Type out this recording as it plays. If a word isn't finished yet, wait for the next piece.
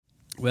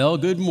Well,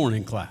 good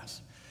morning,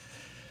 class.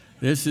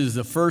 This is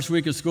the first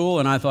week of school,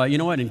 and I thought, you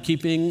know what, in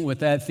keeping with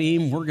that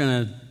theme, we're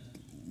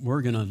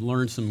gonna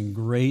learn some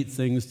great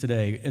things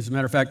today. As a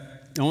matter of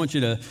fact, I want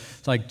you to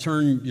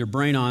turn your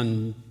brain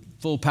on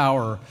full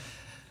power.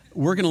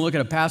 We're gonna look at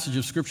a passage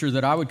of Scripture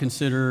that I would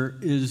consider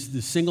is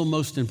the single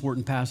most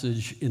important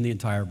passage in the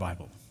entire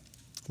Bible.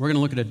 We're gonna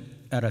look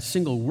at a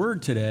single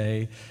word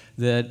today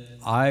that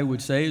I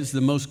would say is the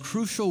most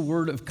crucial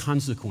word of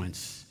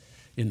consequence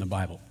in the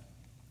Bible.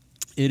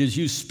 It is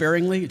used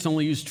sparingly. It's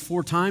only used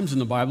 4 times in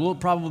the Bible,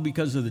 probably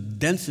because of the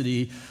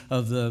density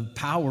of the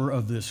power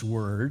of this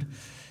word.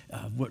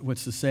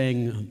 What's the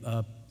saying?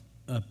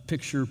 A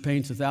picture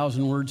paints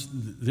 1,000 words.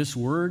 This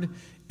word,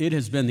 it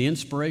has been the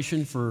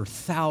inspiration for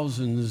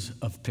thousands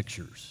of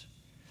pictures.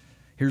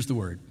 Here's the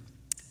word: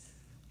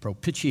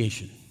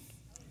 propitiation.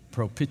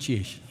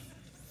 Propitiation.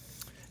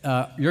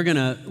 We're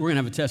gonna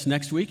have a test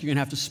next week. You're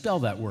gonna have to spell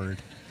that word.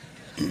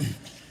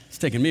 It's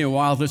taken me a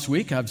while this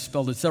week. I've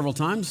spelled it several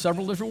times,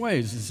 several different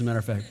ways, as a matter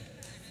of fact.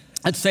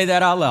 Let's say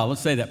that out loud.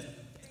 Let's say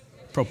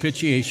that.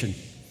 Propitiation.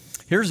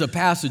 Here's a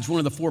passage, one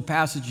of the 4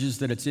 passages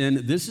that it's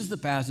in. This is the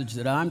passage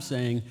that I'm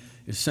saying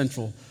is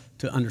central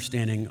to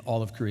understanding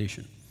all of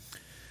creation.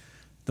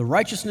 The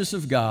righteousness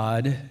of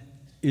God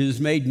is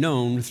made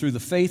known through the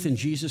faith in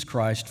Jesus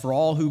Christ for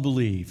all who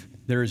believe.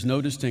 There is no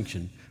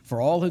distinction.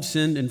 For all have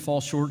sinned and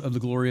fall short of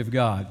the glory of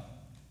God.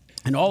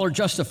 And all are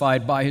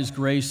justified by his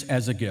grace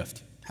as a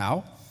gift.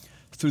 How?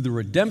 Through the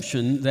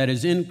redemption that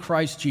is in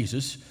Christ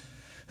Jesus,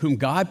 whom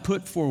God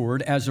put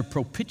forward as a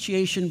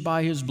propitiation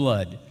by his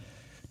blood,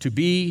 to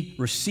be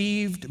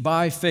received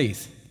by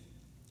faith.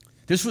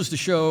 This was to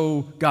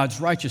show God's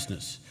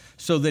righteousness,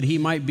 so that he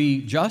might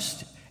be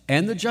just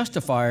and the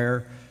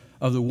justifier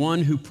of the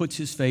one who puts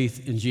his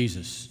faith in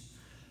Jesus.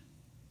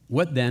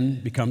 What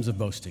then becomes of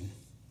boasting?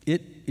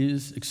 It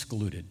is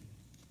excluded.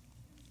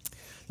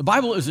 The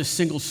Bible is a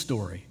single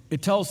story.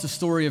 It tells the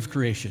story of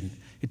creation.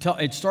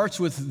 It starts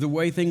with the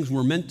way things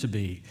were meant to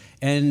be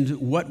and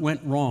what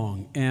went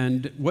wrong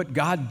and what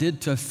God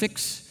did to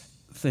fix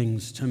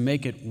things to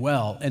make it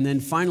well, and then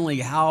finally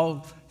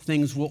how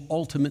things will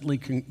ultimately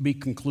be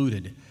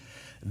concluded.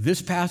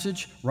 This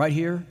passage right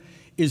here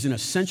is an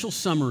essential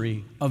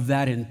summary of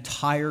that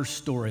entire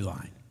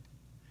storyline.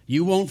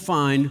 You won't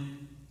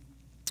find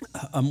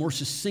a more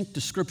succinct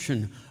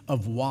description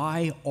of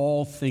why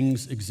all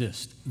things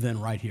exist than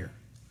right here.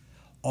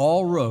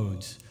 All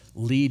roads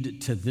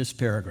lead to this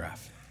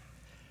paragraph.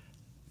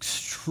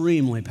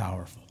 Extremely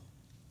powerful,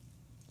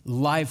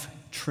 life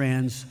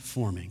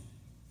transforming,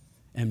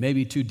 and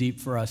maybe too deep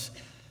for us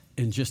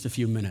in just a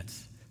few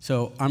minutes.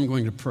 So I'm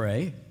going to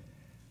pray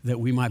that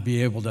we might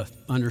be able to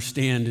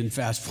understand and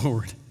fast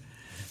forward.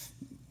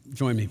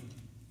 Join me.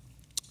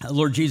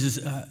 Lord Jesus,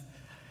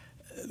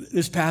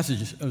 this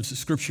passage of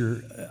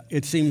Scripture,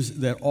 it seems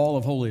that all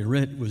of Holy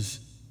Writ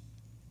was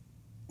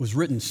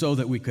written so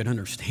that we could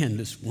understand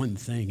this one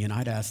thing, and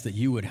I'd ask that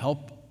you would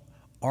help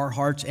our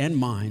hearts and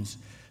minds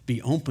be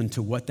open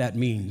to what that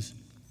means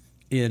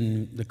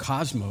in the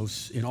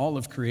cosmos, in all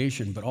of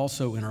creation, but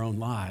also in our own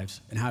lives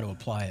and how to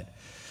apply it.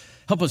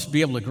 Help us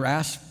be able to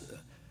grasp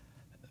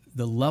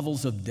the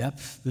levels of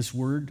depth this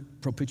word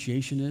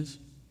propitiation is.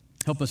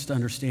 Help us to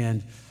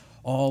understand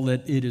all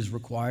that it is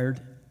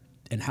required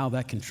and how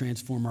that can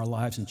transform our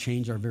lives and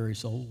change our very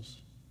souls.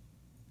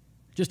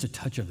 Just a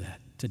touch of that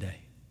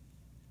today.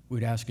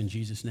 We'd ask in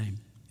Jesus' name,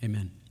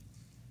 amen.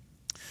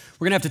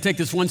 We're going to have to take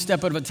this one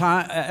step at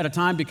a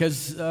time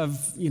because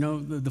of,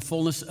 the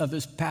fullness of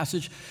this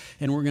passage.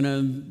 And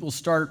we'll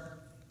start,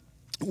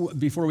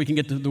 before we can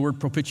get to the word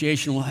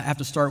propitiation, we'll have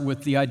to start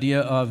with the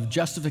idea of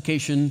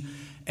justification,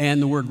 and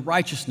the word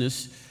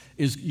righteousness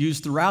is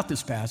used throughout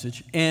this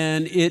passage.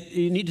 And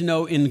you need to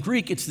know, in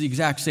Greek, it's the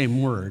exact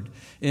same word.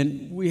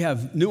 And we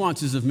have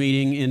nuances of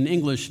meaning. In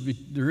English,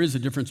 there is a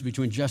difference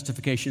between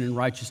justification and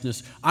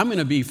righteousness. I'm going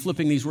to be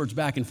flipping these words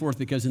back and forth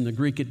because in the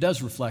Greek, it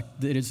does reflect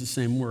that it is the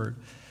same word.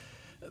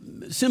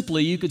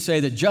 Simply, you could say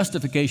that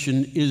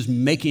justification is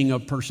making a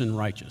person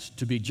righteous.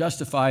 To be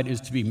justified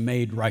is to be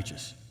made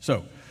righteous.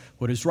 So,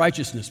 what does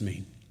righteousness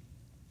mean?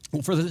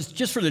 Well,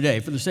 just for the day,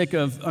 for the sake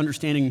of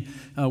understanding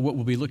what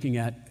we'll be looking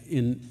at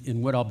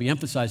in what I'll be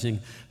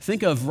emphasizing,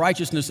 think of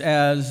righteousness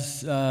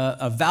as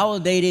a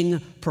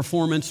validating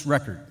performance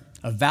record.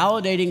 A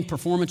validating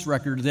performance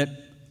record that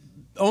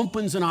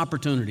opens an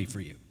opportunity for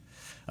you.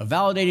 A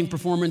validating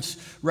performance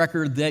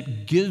record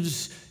that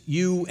gives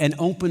you an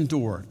open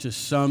door to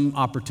some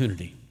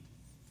opportunity,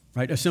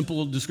 right? A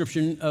simple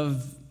description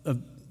of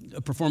a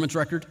performance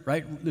record,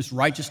 right? This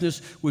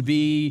righteousness would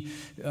be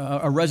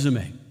a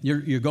resume.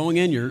 You're going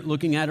in, you're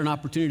looking at an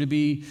opportunity to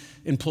be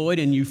employed,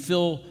 and you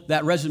fill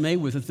that resume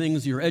with the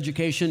things, your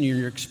education,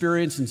 your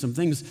experience, and some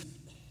things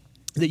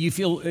that you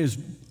feel is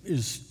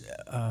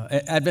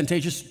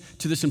advantageous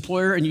to this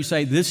employer, and you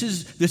say, this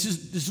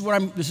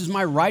is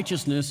my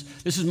righteousness,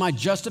 this is my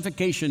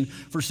justification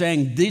for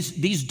saying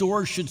these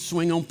doors should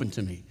swing open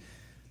to me.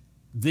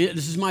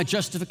 This is my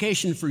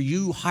justification for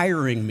you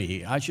hiring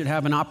me. I should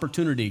have an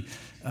opportunity.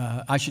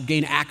 I should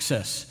gain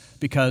access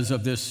because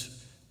of this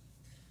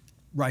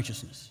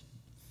righteousness.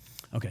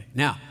 Okay,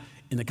 now,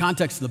 in the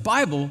context of the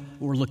Bible,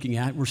 what we're looking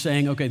at, we're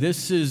saying, okay,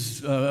 this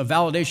is a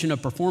validation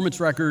of performance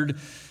record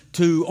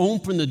to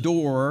open the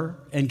door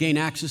and gain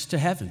access to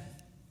heaven.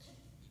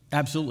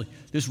 Absolutely.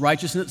 This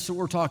righteousness that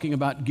we're talking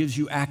about gives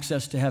you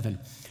access to heaven.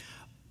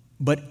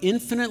 But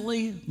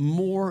infinitely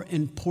more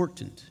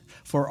important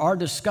for our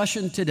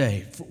discussion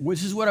today,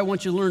 this is what I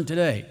want you to learn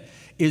today,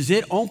 is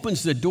it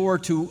opens the door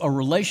to a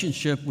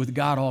relationship with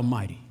God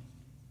Almighty.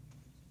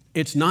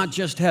 It's not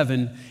just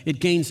heaven, it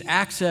gains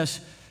access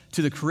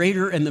to the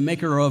creator and the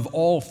maker of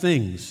all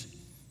things.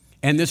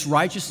 And this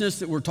righteousness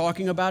that we're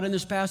talking about in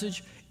this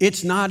passage,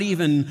 it's not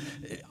even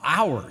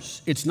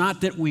ours. It's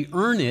not that we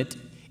earn it.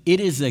 It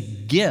is a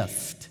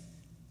gift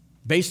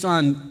based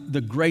on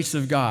the grace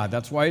of God.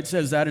 That's why it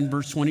says that in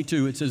verse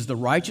 22. It says, the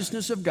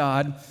righteousness of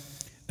God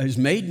is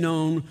made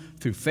known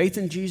through faith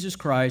in Jesus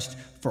Christ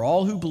for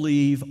all who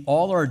believe.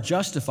 All are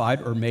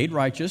justified or made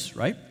righteous,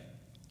 right?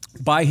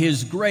 By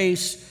his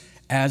grace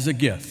as a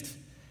gift.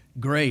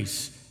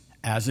 Grace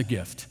as a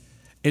gift.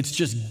 It's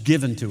just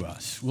given to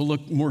us. We'll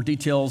look more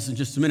details in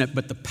just a minute,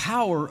 but the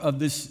power of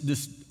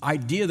this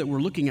idea that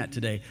we're looking at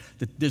today,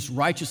 that this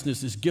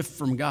righteousness is gift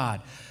from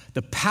God,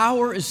 the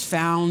power is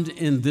found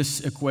in this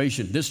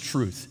equation, this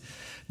truth,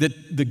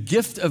 that the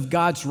gift of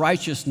God's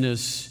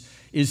righteousness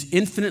is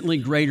infinitely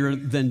greater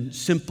than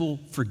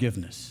simple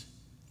forgiveness.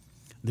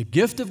 The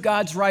gift of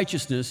God's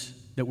righteousness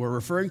that we're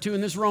referring to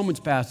in this Romans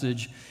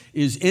passage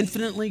is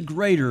infinitely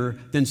greater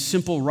than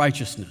simple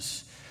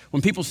righteousness.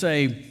 When people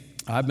say,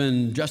 I've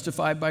been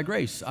justified by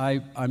grace,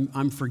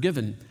 I'm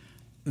forgiven,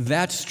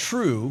 that's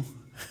true.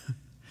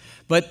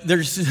 But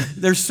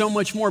there's so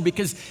much more,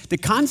 because the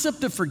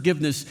concept of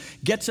forgiveness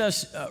gets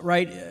us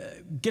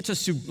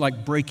to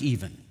like break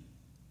even.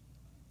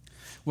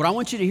 What I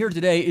want you to hear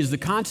today is the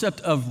concept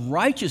of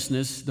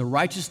righteousness, the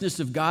righteousness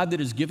of God that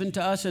is given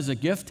to us as a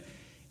gift.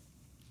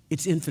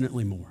 It's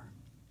infinitely more.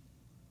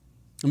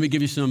 Let me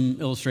give you some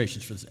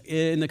illustrations for this.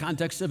 In the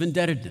context of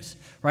indebtedness,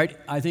 right?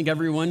 I think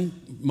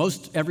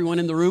most everyone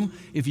in the room,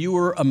 if you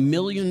were $1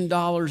 million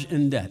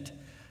in debt,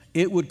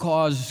 it would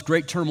cause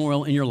great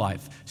turmoil in your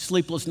life.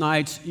 Sleepless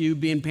nights, you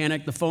be in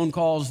panic, the phone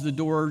calls, the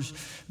doors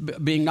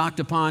being knocked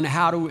upon.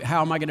 How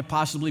am I going to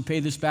possibly pay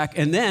this back?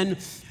 And then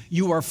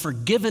you are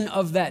forgiven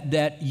of that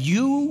debt.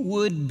 You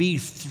would be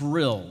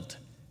thrilled.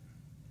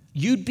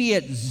 You'd be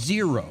at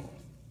zero.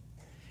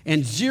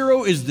 And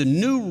zero is the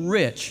new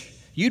rich.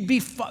 You'd be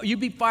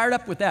fired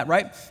up with that,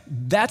 right?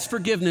 That's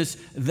forgiveness.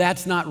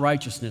 That's not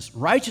righteousness.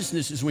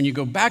 Righteousness is when you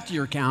go back to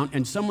your account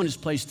and someone has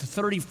placed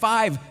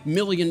 $35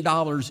 million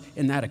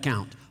in that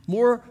account.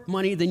 More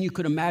money than you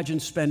could imagine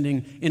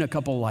spending in a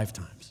couple of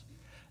lifetimes.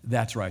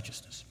 That's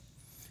righteousness.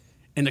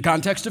 In the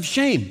context of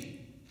shame,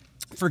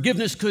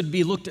 forgiveness could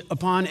be looked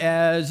upon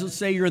as, let's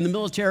say you're in the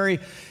military,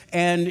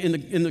 and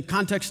in the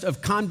context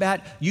of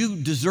combat, you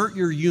desert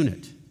your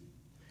unit.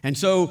 And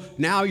so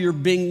now you're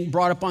being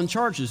brought up on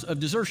charges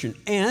of desertion.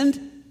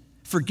 And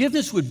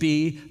forgiveness would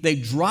be they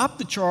drop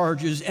the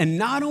charges, and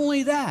not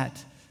only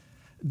that,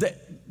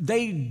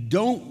 they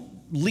don't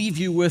leave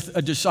you with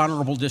a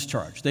dishonorable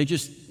discharge. They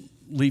just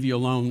leave you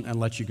alone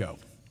and let you go.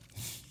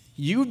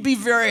 You'd be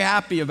very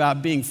happy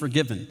about being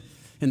forgiven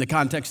in the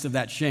context of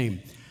that shame.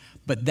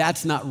 But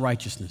that's not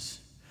righteousness.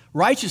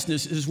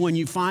 Righteousness is when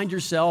you find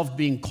yourself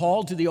being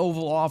called to the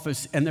Oval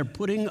Office and they're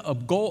putting a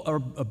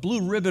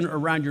blue ribbon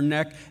around your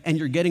neck and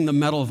you're getting the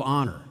Medal of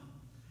Honor.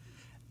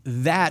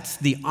 That's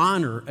the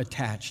honor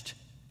attached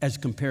as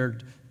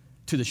compared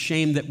to the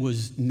shame that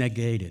was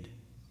negated.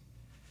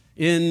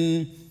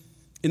 In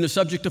the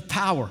subject of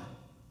power,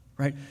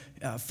 right?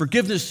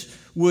 Forgiveness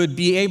would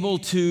be able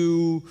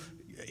to,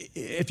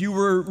 if you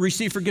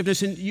receive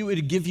forgiveness, and you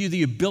would give you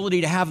the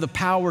ability to have the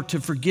power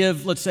to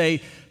forgive, let's say,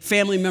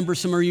 family members.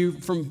 Some of you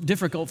from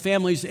difficult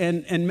families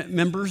and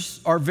members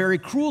are very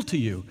cruel to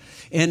you.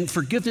 And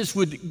forgiveness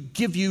would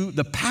give you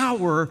the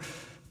power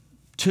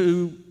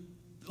to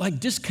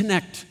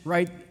disconnect,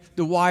 right,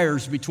 the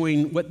wires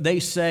between what they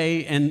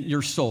say and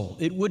your soul.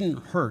 It wouldn't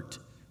hurt,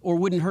 or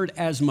wouldn't hurt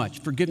as much.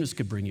 Forgiveness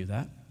could bring you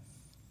that.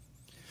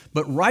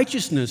 But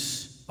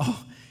righteousness,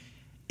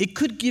 it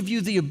could give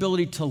you the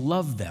ability to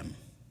love them.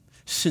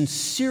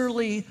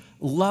 Sincerely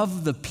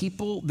love the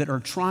people that are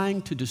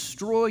trying to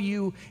destroy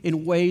you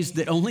in ways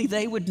that only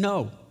they would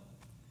know.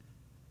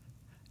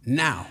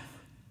 Now,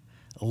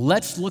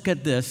 let's look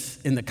at this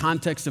in the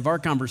context of our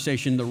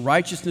conversation, the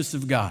righteousness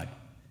of God.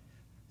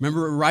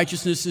 Remember,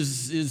 righteousness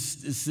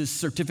is this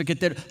certificate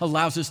that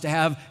allows us to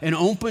have an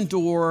open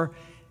door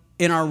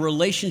in our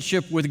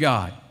relationship with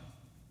God.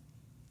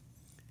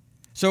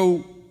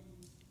 So,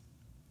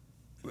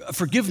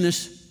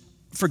 forgiveness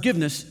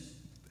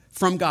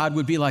from God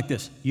would be like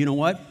this. You know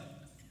what?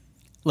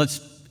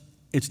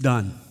 It's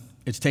done.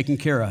 It's taken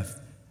care of.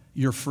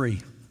 You're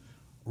free.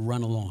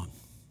 Run along.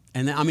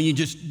 And then, you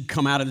just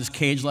come out of this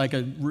cage like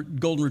a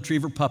golden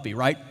retriever puppy,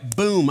 right?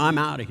 Boom, I'm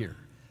out of here.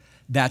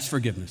 That's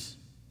forgiveness.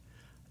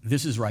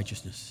 This is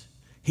righteousness.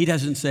 He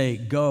doesn't say,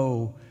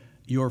 go,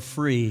 you're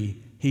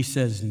free. He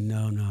says,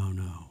 no.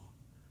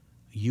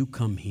 You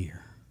come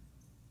here.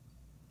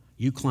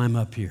 You climb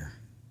up here.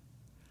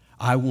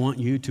 I want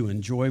you to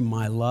enjoy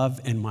my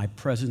love and my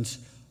presence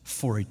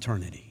for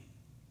eternity.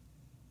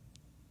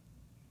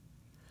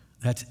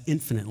 That's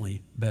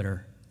infinitely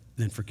better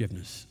than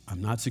forgiveness.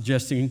 I'm not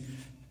suggesting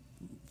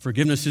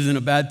forgiveness isn't a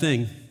bad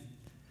thing.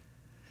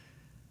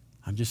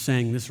 I'm just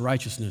saying this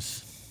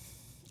righteousness,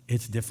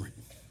 it's different.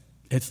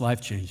 It's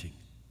life-changing.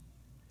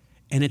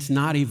 And it's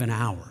not even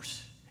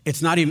ours.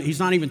 He's not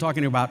even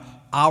talking about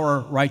our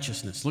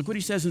righteousness. Look what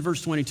he says in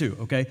verse 22,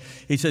 okay?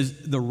 He says,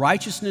 the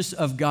righteousness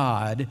of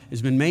God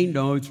has been made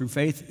known through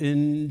faith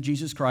in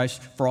Jesus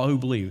Christ for all who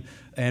believe.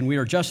 And we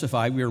are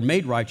justified, we are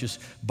made righteous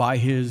by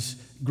his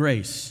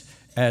grace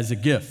as a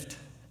gift.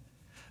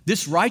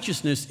 This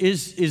righteousness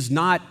is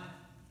not,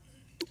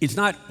 it's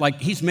not like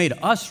he's made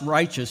us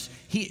righteous.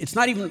 It's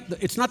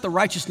not the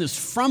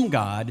righteousness from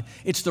God,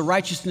 it's the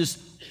righteousness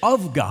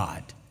of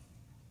God.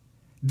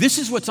 This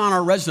is what's on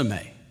our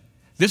resume.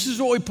 This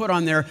is what we put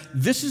on there.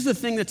 This is the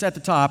thing that's at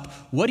the top.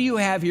 What do you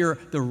have here?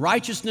 The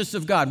righteousness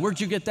of God. Where'd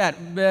you get that?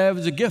 It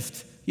was a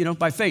gift,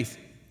 by faith.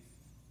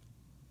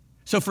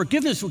 So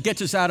forgiveness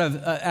gets us out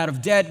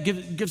of debt,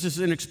 gives us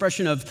an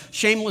expression of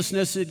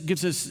shamelessness. It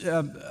gives us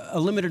a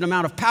limited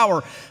amount of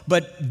power.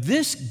 But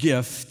this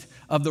gift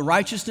of the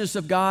righteousness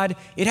of God,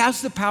 it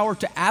has the power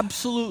to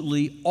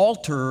absolutely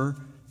alter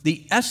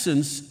the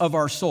essence of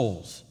our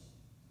souls.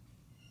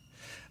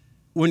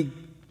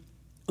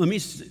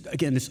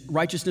 This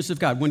righteousness of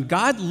God. When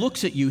God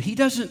looks at you, he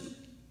doesn't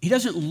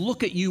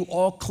look at you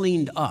all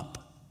cleaned up.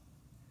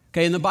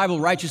 Okay, in the Bible,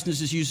 righteousness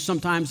is used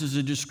sometimes as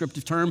a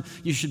descriptive term.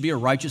 You should be a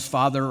righteous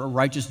father, a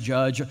righteous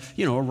judge, a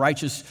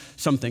righteous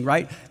something,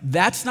 right?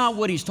 That's not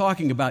what he's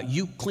talking about,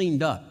 you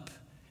cleaned up.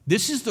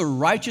 This is the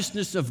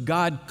righteousness of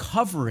God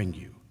covering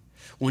you.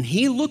 When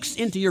he looks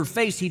into your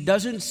face, he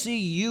doesn't see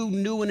you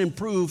new and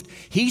improved.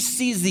 He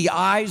sees the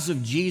eyes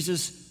of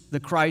Jesus, the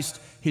Christ,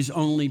 his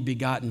only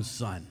begotten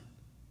Son.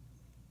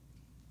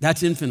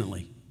 That's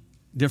infinitely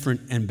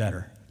different and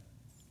better.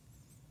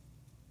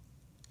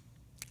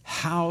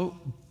 How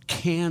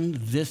can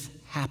this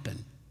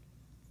happen?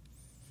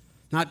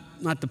 Not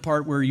the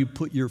part where you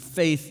put your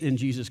faith in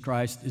Jesus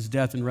Christ, his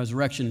death and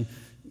resurrection,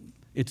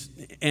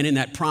 and in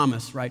that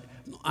promise, right?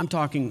 I'm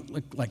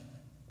talking like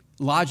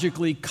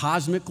logically,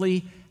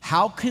 cosmically.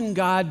 How can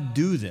God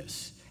do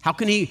this? How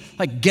can he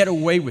get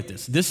away with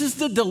this? This is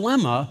the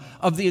dilemma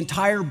of the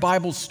entire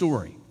Bible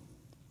story.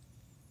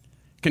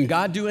 Can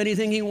God do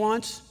anything he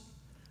wants?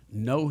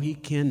 No, he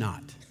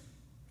cannot.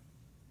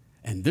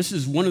 And this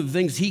is one of the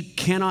things he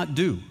cannot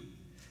do.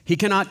 He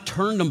cannot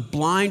turn a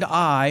blind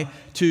eye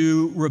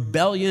to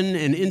rebellion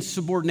and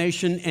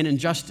insubordination and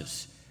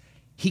injustice.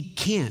 He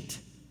can't.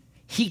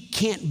 He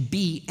can't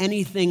be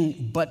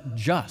anything but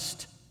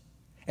just.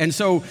 And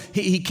so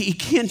he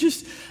can't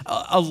just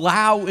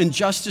allow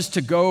injustice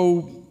to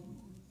go,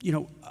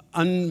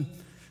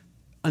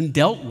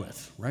 undealt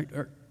with, right?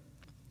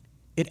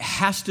 It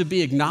has to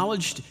be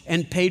acknowledged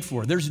and paid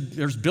for.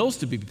 There's bills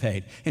to be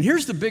paid. And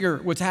here's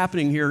what's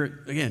happening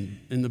here,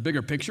 again, in the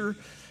bigger picture.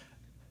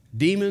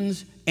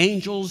 Demons,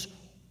 angels,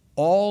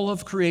 all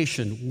of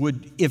creation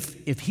would,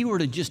 if he were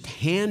to just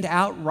hand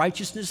out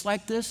righteousness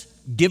like this,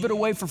 give it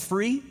away for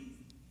free,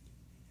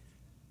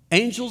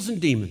 angels and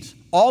demons,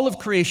 all of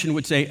creation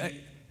would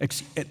say,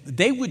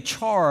 they would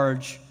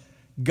charge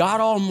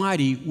God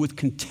Almighty with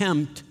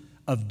contempt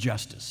of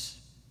justice.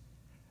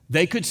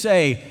 They could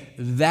say,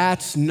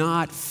 that's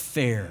not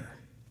fair.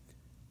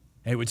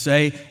 They would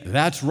say,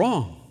 that's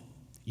wrong.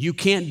 You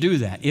can't do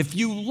that. If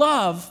you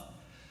love,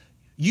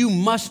 you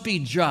must be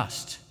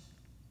just.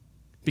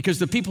 Because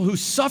the people who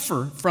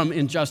suffer from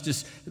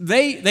injustice,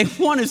 they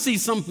want to see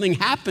something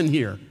happen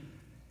here.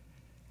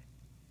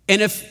 And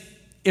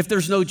if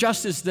there's no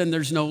justice, then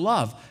there's no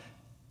love.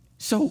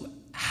 So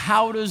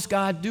how does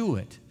God do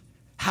it?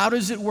 How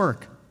does it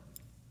work?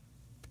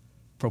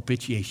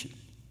 Propitiation.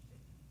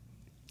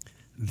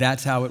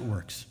 That's how it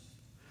works.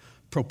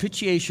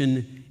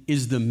 Propitiation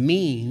is the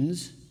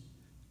means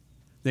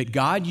that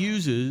God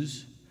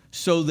uses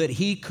so that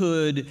he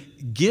could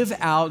give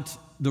out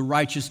the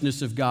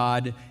righteousness of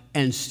God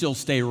and still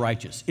stay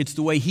righteous. It's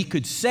the way he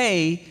could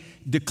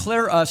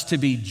declare us to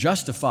be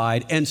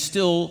justified and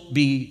still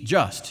be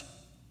just.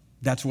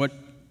 That's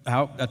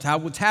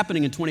what's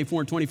happening in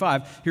 24 and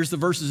 25. Here's the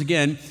verses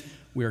again.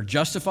 We are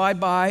justified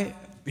by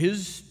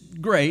his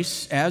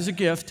grace as a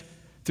gift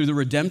through the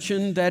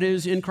redemption that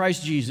is in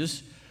Christ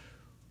Jesus,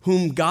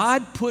 whom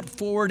God put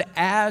forward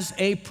as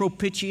a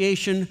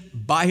propitiation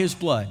by his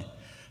blood,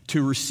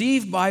 to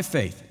receive by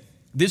faith.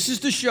 This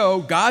is to show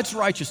God's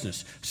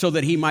righteousness, so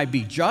that he might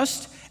be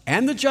just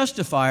and the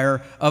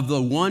justifier of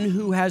the one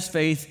who has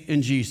faith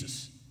in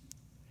Jesus.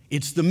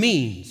 It's the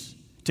means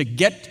to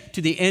get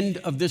to the end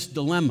of this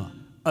dilemma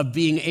of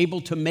being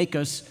able to make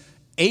us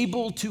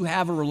able to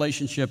have a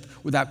relationship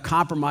without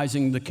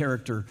compromising the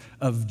character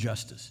of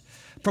justice.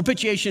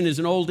 Propitiation is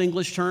an Old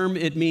English term.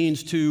 It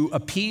means to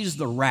appease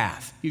the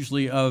wrath,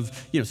 usually of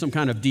some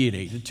kind of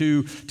deity,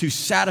 to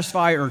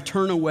satisfy or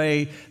turn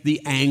away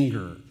the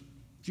anger.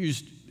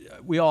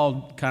 We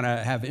all kind of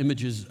have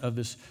images of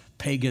this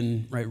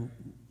pagan, right,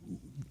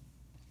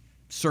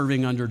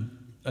 serving under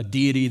a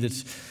deity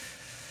that's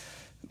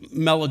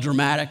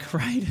melodramatic,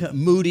 right?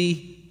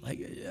 Moody,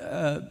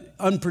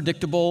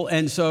 unpredictable.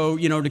 And so,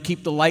 to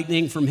keep the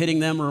lightning from hitting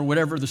them or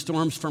whatever, the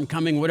storms from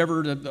coming,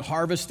 whatever the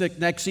harvest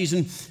next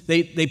season,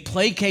 they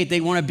placate.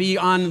 They want to be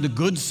on the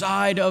good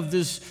side of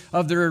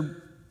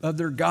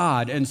their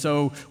God. And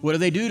so what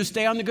do to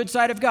stay on the good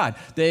side of God?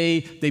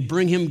 They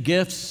bring him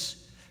gifts,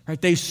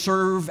 right? They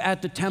serve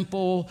at the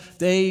temple.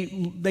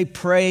 They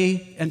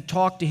pray and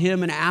talk to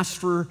him and ask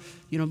for,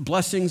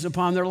 blessings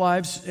upon their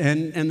lives.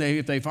 And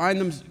if they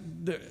find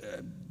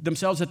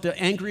themselves at the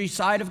angry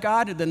side of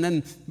God,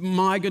 then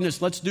my goodness,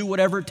 let's do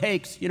whatever it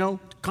takes, to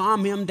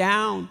calm him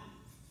down.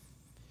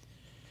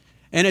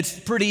 And it's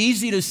pretty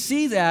easy to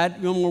see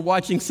that when we're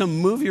watching some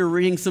movie or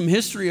reading some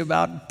history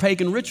about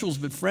pagan rituals.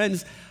 But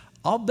friends,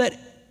 I'll bet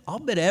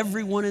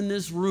everyone in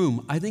this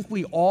room, I think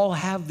we all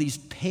have these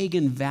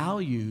pagan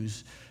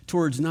values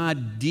towards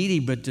not deity,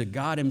 but to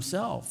God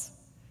himself.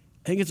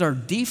 I think it's our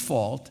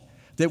default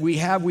that we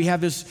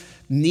have this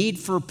need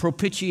for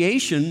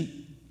propitiation.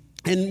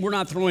 And we're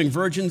not throwing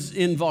virgins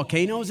in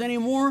volcanoes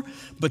anymore,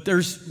 but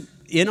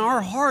in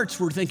our hearts,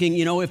 we're thinking,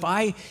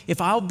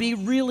 if I'll be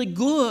really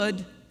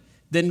good,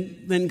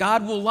 then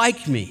God will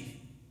like me.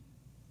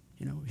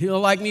 He'll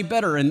like me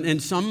better.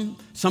 And some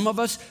of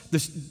us,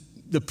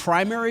 the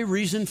primary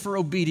reason for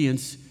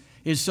obedience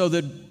is so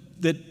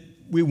that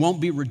we won't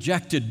be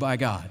rejected by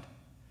God.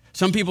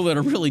 Some people that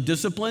are really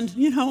disciplined,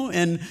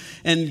 and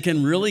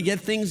can really get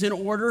things in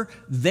order,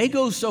 they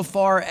go so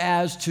far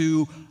as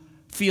to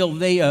feel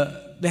they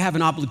have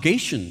an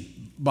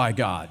obligation by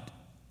God,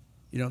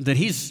 that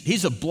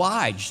he's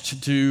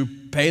obliged to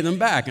pay them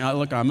back. And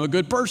look, I'm a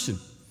good person.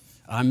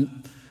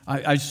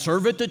 I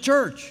serve at the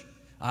church.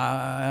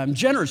 I'm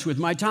generous with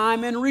my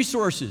time and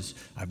resources.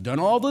 I've done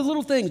all the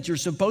little things you're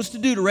supposed to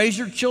do to raise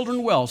your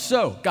children well.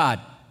 So, God,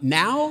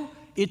 now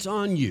it's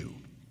on you.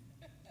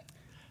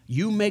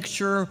 You make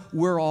sure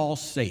we're all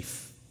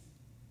safe.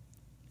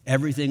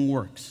 Everything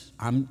works.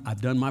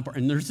 I've done my part.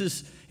 And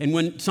and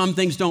when some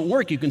things don't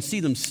work, you can see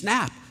them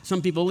snap.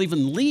 Some people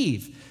even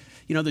leave,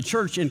 the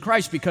church in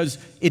Christ because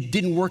it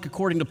didn't work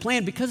according to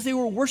plan because they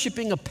were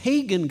worshiping a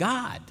pagan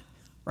God,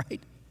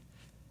 right?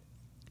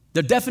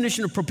 The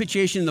definition of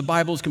propitiation in the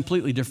Bible is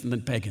completely different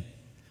than pagan.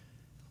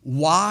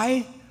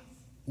 Why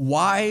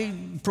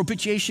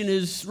propitiation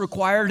is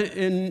required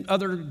in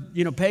other,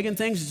 pagan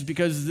things is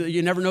because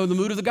you never know the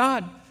mood of the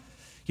God.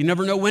 You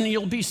never know when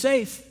you'll be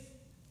safe.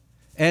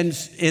 And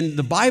in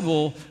the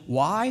Bible,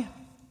 why?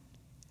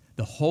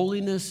 The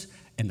holiness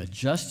and the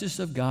justice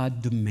of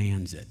God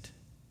demands it.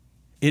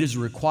 It is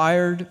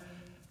required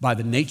by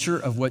the nature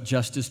of what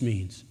justice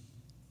means.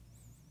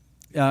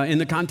 In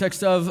the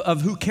context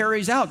of who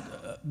carries out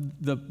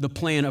the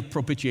plan of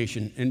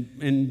propitiation.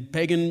 In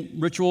pagan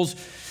rituals,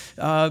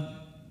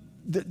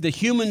 the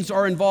humans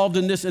are involved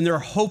in this, and they're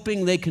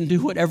hoping they can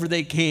do whatever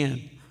they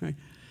can. Right?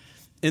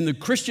 In the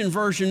Christian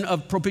version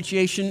of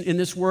propitiation, in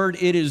this word,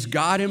 it is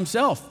God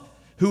himself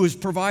who has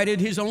provided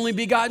his only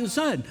begotten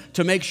Son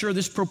to make sure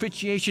this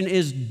propitiation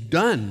is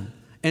done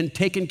and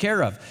taken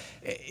care of.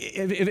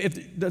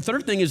 If the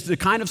third thing is the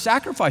kind of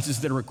sacrifices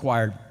that are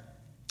required.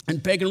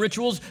 In pagan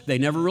rituals, they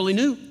never really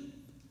knew.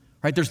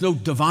 Right? There's no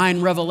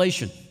divine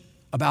revelation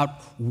about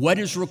what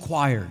is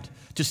required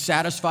to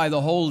satisfy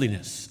the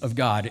holiness of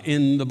God.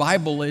 In the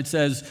Bible, it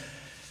says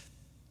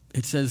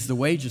the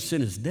wage of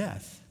sin is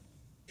death.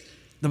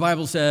 The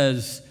Bible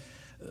says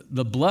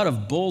the blood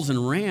of bulls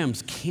and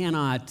rams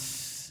cannot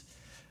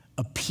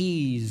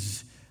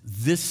appease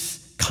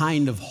this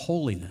kind of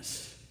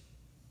holiness.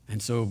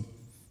 And so,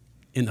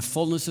 in the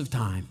fullness of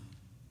time,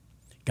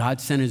 God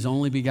sent his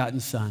only begotten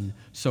Son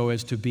so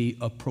as to be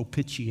a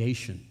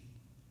propitiation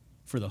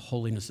for the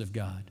holiness of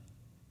God.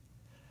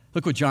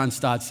 Look what John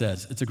Stott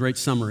says. It's a great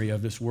summary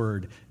of this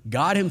word.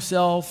 God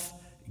himself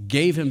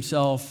gave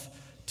himself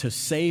to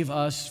save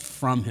us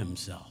from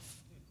himself.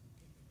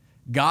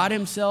 God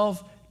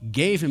himself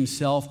gave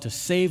himself to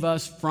save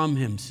us from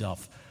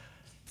himself,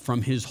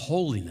 from his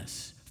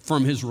holiness,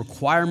 from his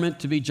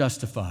requirement to be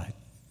justified.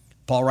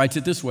 Paul writes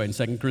it this way in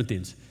 2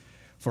 Corinthians.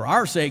 For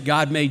our sake,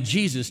 God made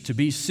Jesus to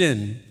be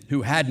sin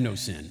who had no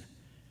sin,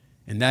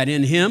 and that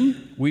in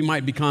him we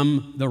might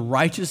become the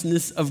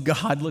righteousness of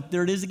God. Look,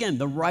 there it is again,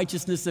 the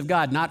righteousness of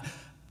God, not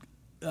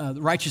the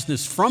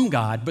righteousness from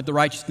God, but the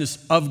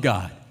righteousness of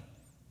God.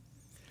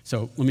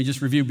 So let me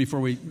just review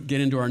before we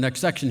get into our next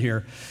section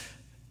here.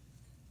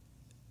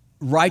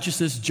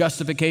 Righteousness,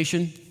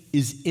 justification,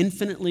 is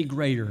infinitely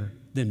greater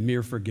than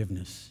mere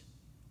forgiveness.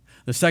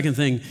 The second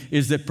thing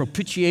is that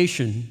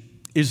propitiation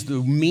is the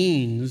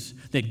means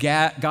that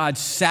God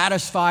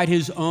satisfied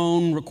his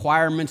own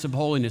requirements of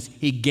holiness.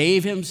 He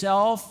gave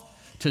himself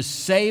to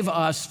save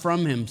us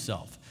from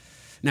himself.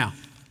 Now,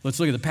 let's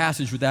look at the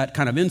passage with that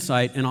kind of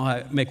insight, and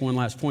I'll make one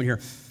last point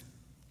here.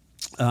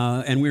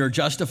 And we are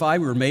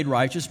justified, we were made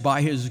righteous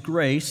by his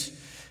grace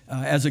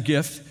as a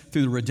gift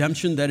through the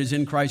redemption that is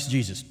in Christ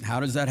Jesus. How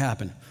does that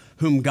happen?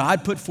 Whom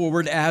God put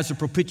forward as a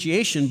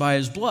propitiation by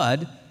his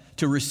blood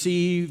to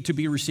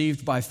be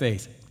received by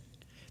faith.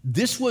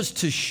 This was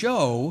to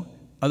show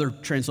Other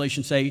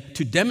translations say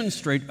to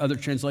demonstrate, other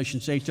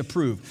translations say to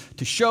prove.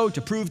 To show,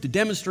 to prove, to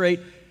demonstrate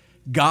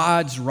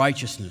God's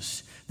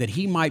righteousness, that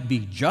he might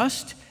be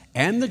just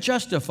and the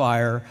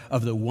justifier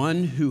of the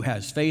one who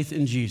has faith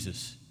in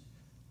Jesus.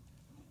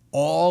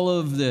 All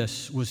of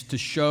this was to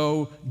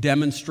show,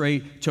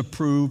 demonstrate, to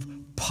prove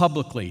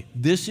publicly.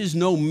 This is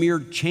no mere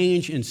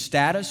change in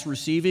status,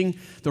 receiving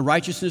the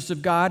righteousness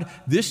of God.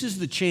 This is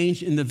the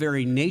change in the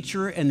very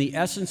nature and the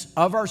essence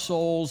of our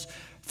souls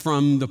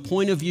from the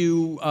point of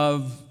view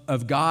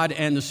of God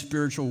and the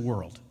spiritual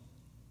world.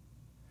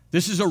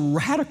 This is a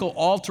radical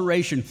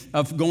alteration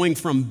of going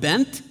from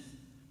bent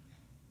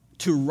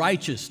to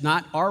righteous,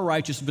 not our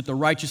righteousness, but the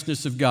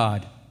righteousness of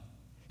God.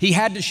 He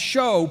had to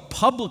show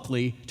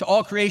publicly to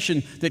all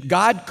creation that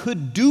God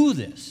could do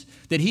this,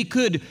 that he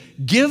could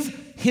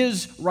give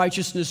his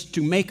righteousness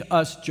to make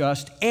us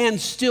just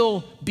and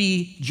still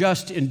be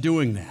just in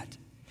doing that.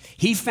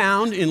 He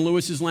found, in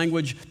Lewis's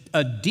language,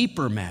 a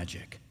deeper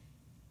magic,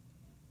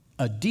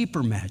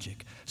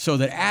 so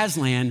that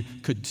Aslan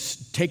could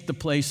take the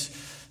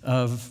place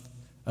of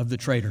the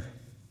traitor.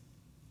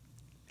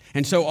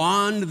 And so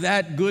on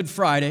that Good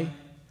Friday,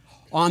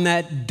 on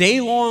that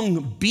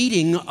day-long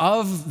beating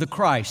of the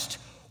Christ,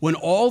 when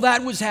all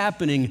that was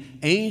happening,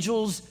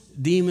 angels,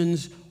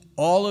 demons,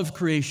 all of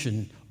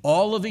creation,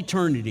 all of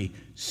eternity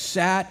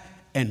sat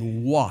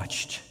and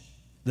watched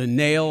the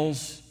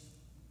nails,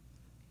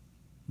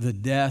 the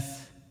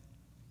death,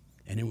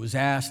 and it was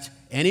asked,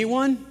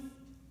 anyone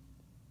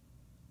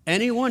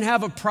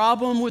have a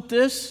problem with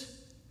this?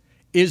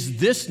 Is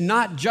this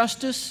not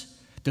justice?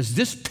 Does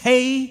this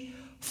pay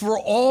for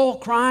all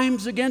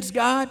crimes against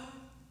God?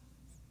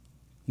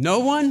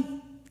 No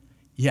one?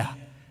 Yeah,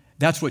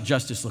 that's what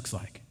justice looks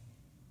like.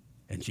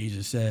 And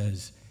Jesus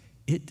says,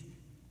 it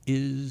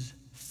is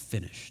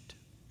finished.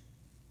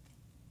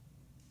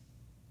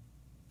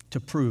 To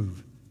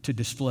prove, to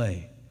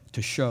display,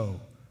 to show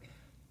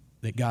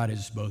that God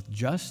is both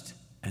just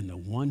and the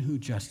one who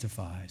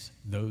justifies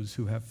those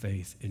who have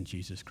faith in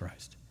Jesus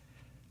Christ.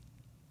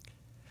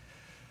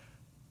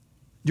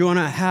 Do you want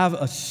to have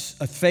a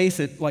faith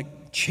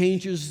that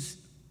changes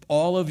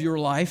all of your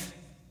life?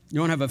 You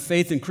want to have a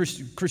faith in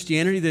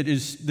Christianity that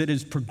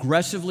is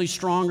progressively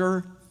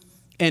stronger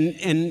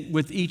and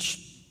with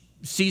each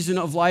season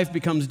of life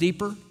becomes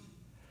deeper?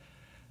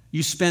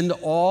 You spend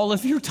all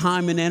of your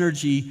time and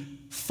energy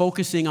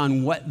focusing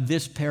on what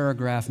this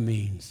paragraph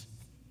means.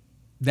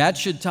 That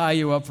should tie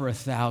you up for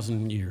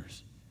 1,000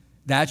 years.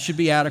 That should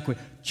be adequate.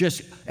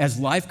 Just as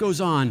life goes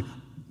on,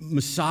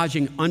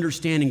 massaging,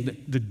 understanding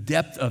the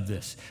depth of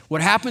this.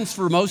 What happens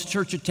for most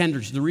church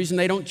attenders, the reason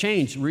they don't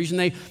change, the reason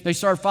they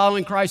start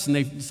following Christ and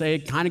they say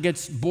it kind of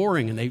gets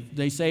boring and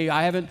they say,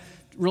 I haven't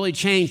really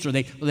changed, or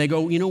they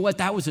go, you know what,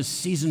 that was a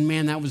season,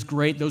 man, that was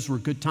great. Those were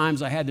good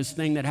times. I had this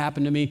thing that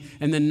happened to me,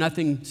 and then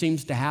nothing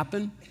seems to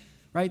happen,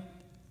 right?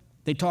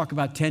 They talk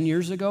about 10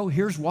 years ago.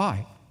 Here's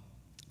why.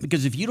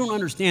 Because if you don't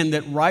understand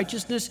that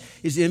righteousness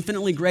is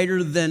infinitely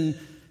greater than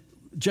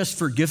just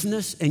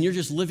forgiveness, and you're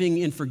just living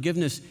in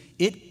forgiveness,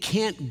 it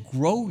can't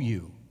grow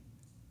you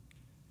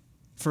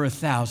for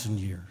 1,000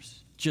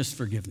 years, just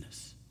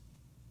forgiveness.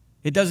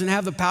 It doesn't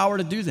have the power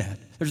to do that.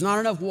 There's not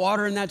enough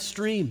water in that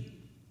stream.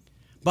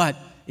 But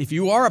if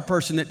you are a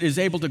person that is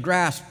able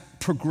to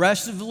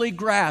progressively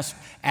grasp,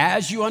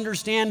 as you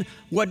understand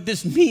what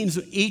this means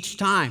each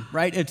time,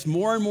 right? It's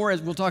more and more,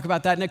 as we'll talk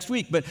about that next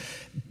week, but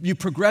you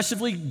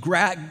progressively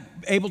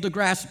able to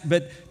grasp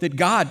that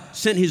God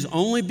sent his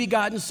only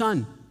begotten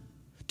Son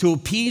to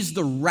appease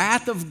the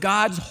wrath of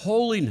God's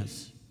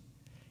holiness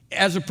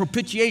as a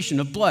propitiation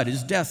of blood.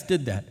 His death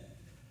did that.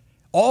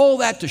 All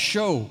that to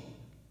show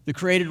the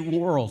created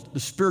world, the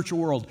spiritual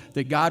world,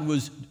 that God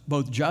was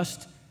both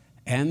just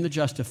and the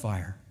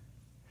justifier,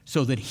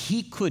 so that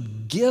he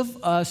could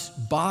give us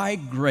by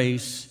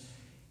grace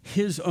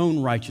his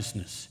own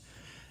righteousness.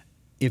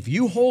 If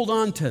you hold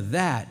on to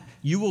that,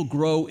 you will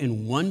grow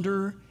in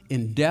wonder,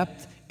 in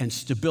depth, and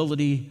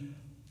stability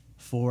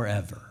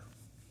forever.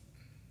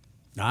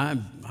 Now,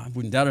 I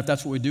wouldn't doubt if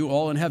that's what we do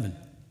all in heaven.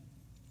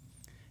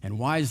 And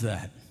why is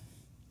that?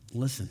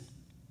 Listen,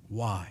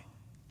 why?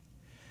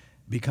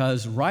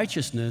 Because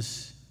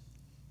righteousness,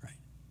 right,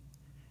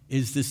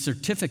 is the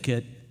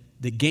certificate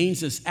that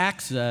gains us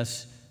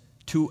access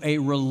to a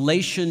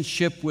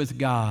relationship with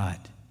God,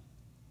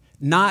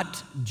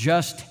 not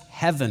just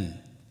heaven.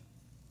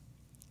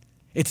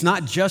 It's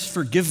not just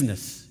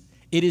forgiveness.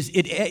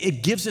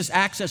 It gives us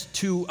access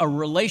to a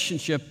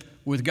relationship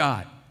with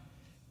God,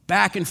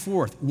 back and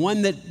forth,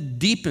 one that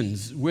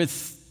deepens with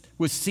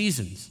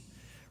seasons.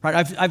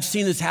 Right? I've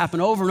seen this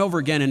happen over and over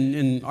again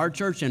in our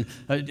church and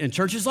in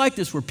churches like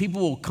this, where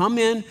people will come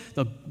in,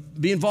 they'll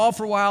be involved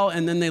for a while,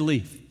 and then they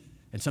leave.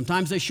 And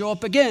sometimes they show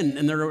up again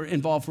and they're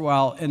involved for a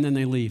while and then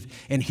they leave.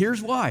 And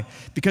here's why.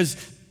 Because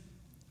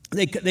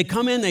they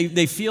come in,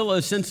 they feel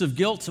a sense of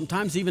guilt.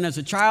 Sometimes even as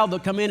a child, they'll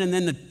come in and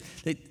then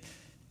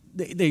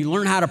they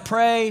learn how to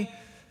pray,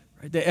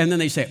 Right? And then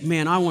they say,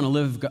 man, I want to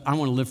live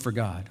for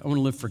God. I want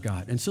to live for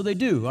God. And so they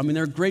do. I mean,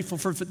 they're grateful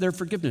for their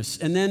forgiveness.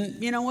 And then,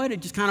 you know what?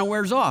 It just kind of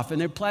wears off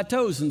and it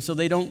plateaus. And so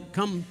they don't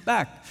come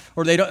back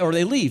or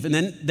they leave. And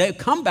then they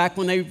come back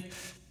when they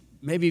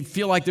maybe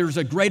feel like there's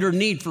a greater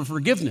need for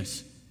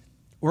forgiveness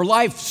or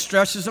life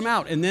stresses them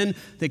out. And then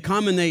they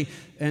come and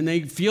they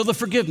feel the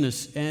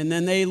forgiveness and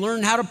then they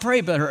learn how to pray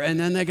better. And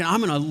then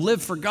I'm going to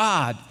live for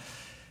God.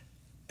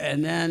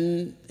 And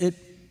then it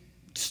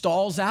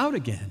stalls out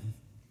again.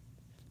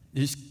 It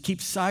just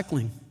keeps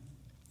cycling.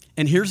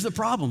 And here's the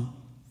problem.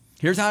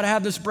 Here's how to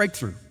have this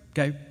breakthrough,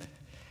 okay?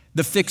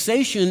 The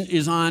fixation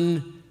is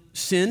on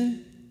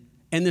sin,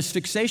 and this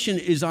fixation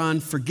is on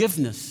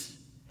forgiveness.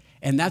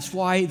 And that's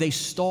why they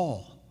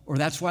stall, or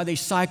that's why they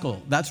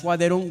cycle. That's why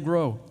they don't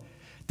grow.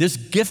 This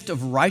gift of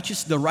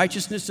the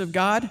righteousness of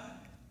God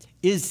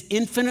is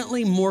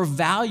infinitely more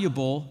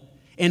valuable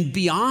and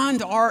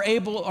beyond our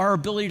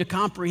ability to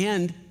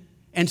comprehend.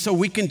 And so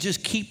we can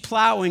just keep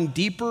plowing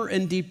deeper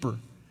and deeper.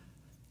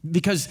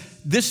 Because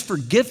this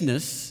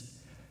forgiveness,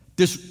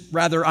 this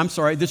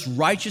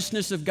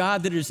righteousness of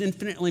God that is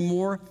infinitely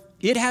more,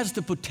 it has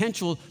the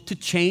potential to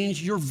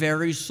change your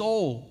very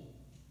soul.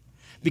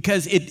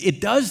 Because it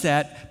does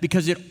that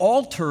because it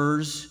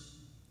alters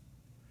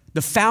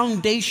the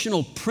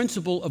foundational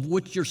principle of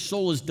which your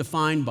soul is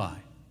defined by.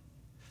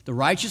 The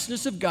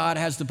righteousness of God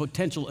has the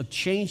potential of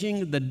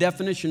changing the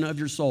definition of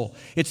your soul.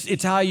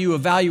 It's how you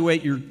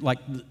evaluate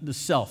the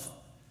self.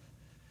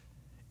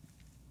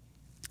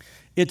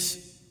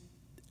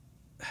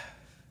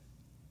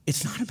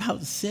 It's not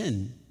about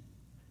sin.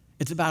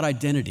 It's about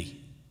identity.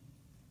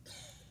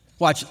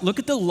 Watch, look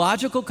at the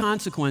logical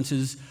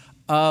consequences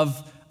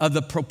of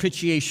the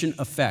propitiation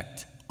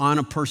effect on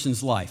a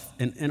person's life.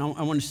 And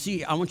I want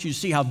you to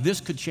see how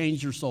this could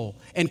change your soul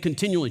and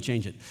continually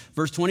change it.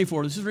 Verse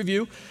 24, this is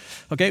review.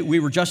 Okay, we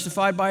were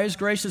justified by his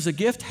grace as a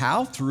gift.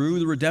 How? Through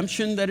the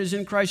redemption that is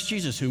in Christ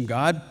Jesus, whom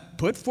God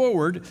put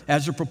forward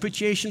as a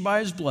propitiation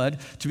by his blood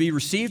to be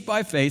received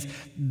by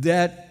faith,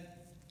 that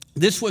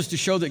this was to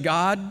show that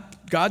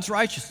God's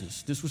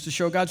righteousness. This was to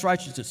show God's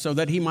righteousness so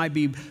that he might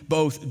be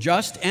both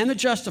just and the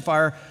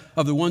justifier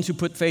of the ones who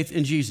put faith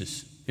in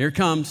Jesus. Here it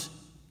comes.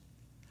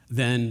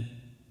 Then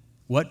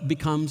what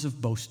becomes of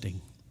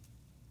boasting?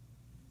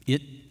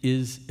 It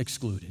is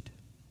excluded.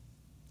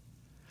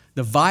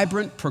 The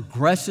vibrant,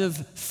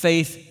 progressive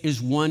faith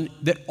is one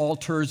that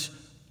alters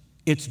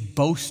its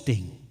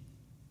boasting.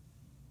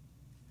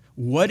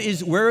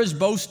 Where is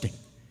boasting?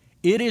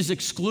 It is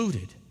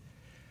excluded.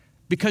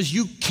 Because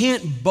you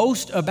can't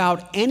boast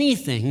about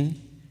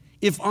anything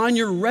if on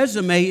your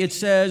resume it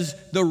says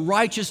the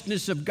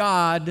righteousness of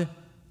God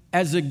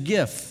as a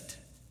gift.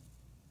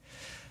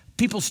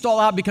 People stall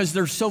out because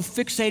they're so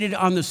fixated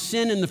on the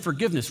sin and the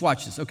forgiveness.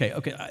 Watch this. Okay.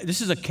 This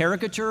is a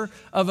caricature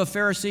of a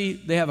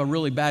Pharisee. They have a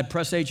really bad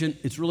press agent.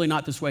 It's really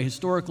not this way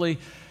historically,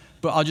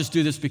 but I'll just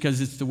do this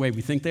because it's the way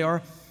we think they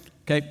are.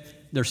 Okay.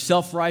 They're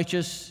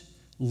self-righteous,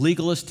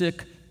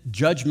 legalistic,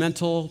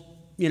 judgmental,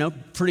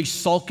 pretty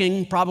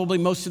sulking probably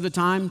most of the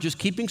time, just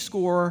keeping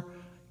score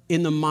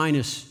in the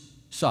minus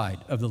side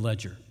of the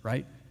ledger,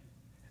 right?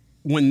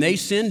 When they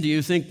sin, do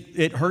you think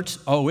it hurts?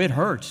 Oh, it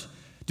hurts.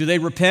 Do they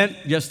repent?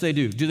 Yes, they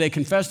do. Do they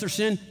confess their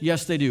sin?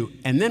 Yes, they do.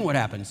 And then what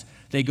happens?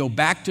 They go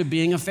back to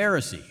being a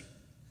Pharisee.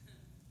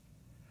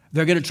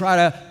 They're going to try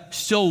to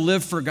still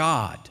live for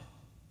God,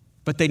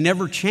 but they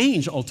never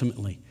change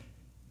ultimately.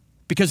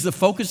 Because the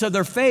focus of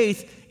their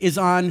faith is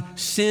on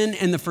sin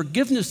and the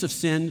forgiveness of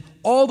sin.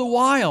 All the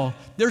while,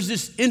 there's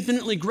this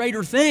infinitely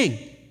greater thing.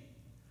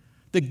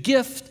 The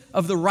gift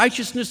of the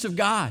righteousness of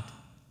God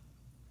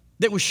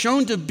that was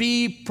shown to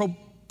be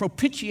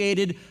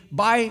propitiated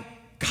by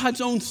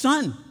God's own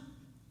Son.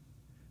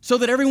 So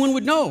that everyone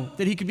would know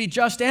that he could be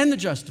just and the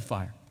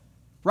justifier.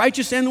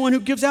 Righteous and the one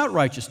who gives out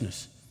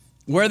righteousness.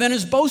 Where then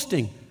is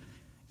boasting?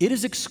 It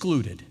is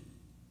excluded.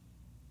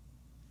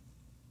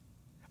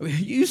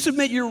 You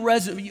submit your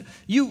resume,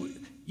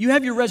 you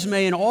have your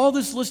resume and all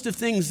this list of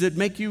things that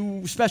make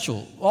you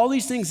special, all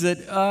these things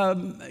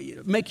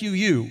that make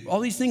you,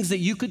 all these things that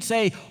you could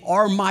say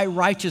are my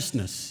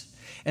righteousness.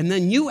 And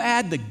then you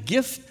add the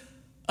gift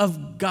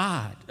of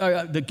God,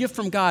 the gift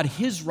from God,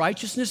 his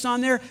righteousness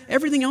on there,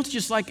 everything else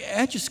just like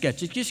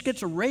Etch-a-Sketch, it just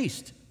gets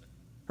erased,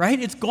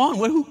 right? It's gone.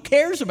 Who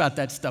cares about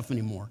that stuff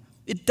anymore?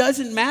 It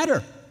doesn't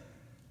matter.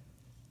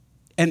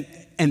 And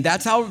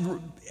that's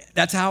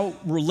how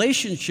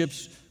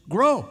relationships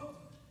grow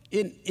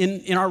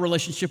in our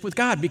relationship with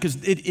God, because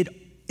it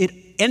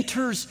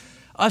enters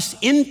us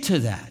into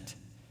that,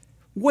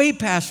 way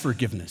past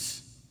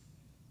forgiveness.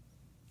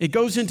 It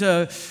goes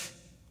into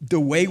the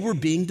way we're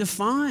being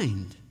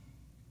defined.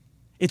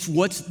 It's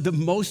what's the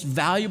most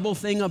valuable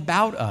thing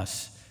about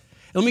us.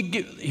 Let me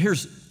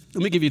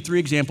give you 3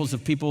 examples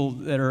of people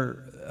that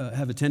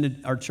have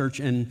attended our church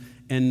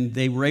and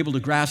they were able to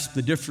grasp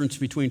the difference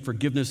between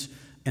forgiveness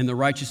and the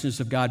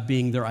righteousness of God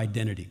being their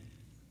identity.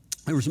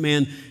 There was a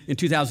man in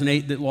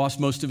 2008 that lost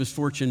most of his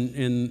fortune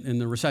in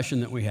the recession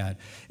that we had.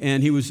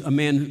 And he was a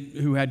man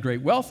who had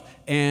great wealth,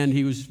 and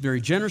he was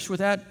very generous with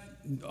that.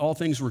 all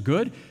things were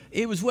good.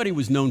 It was what he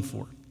was known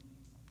for.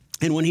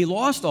 And when he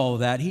lost all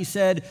of that, he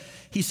said,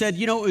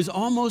 it was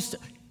almost,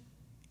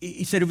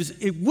 he said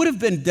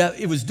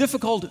it was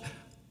difficult,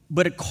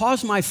 but it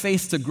caused my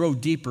faith to grow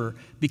deeper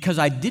because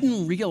I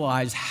didn't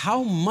realize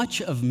how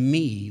much of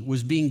me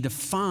was being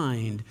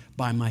defined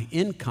by my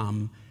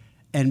income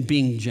and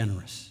being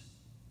generous.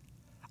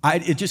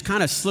 It just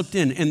kind of slipped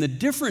in. And the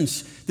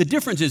difference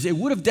is it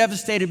would have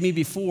devastated me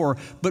before,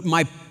 but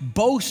my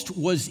boast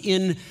was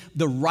in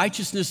the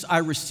righteousness I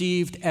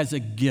received as a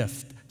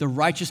gift, the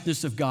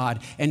righteousness of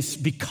God. And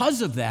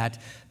because of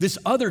that, this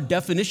other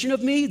definition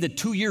of me that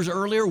 2 years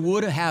earlier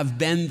would have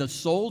been the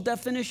sole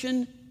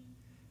definition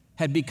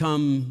had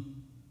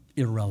become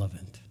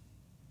irrelevant.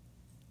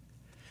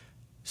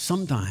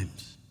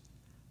 Sometimes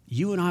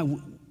you and I,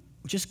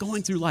 just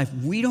going through life,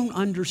 we don't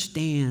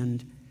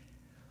understand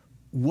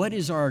what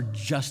is our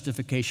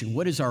justification,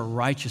 what is our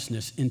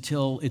righteousness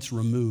until it's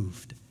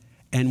removed.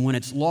 And when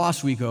it's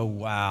lost, we go,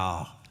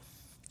 wow,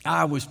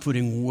 I was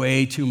putting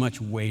way too much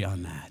weight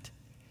on that.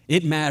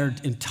 It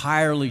mattered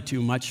entirely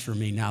too much for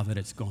me now that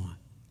it's gone.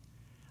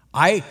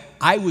 I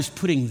was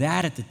putting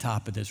that at the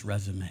top of this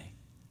resume,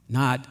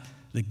 not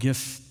the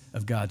gift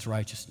of God's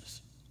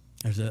righteousness.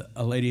 There's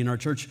a lady in our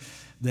church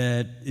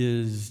that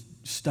is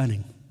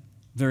stunning,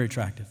 very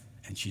attractive,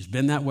 and she's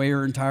been that way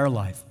her entire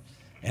life.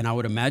 And I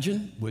would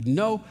imagine, wouldn't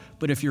know,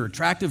 but if you're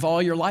attractive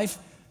all your life,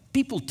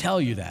 people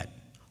tell you that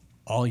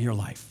all your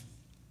life.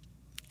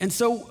 And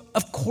so,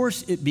 of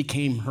course, it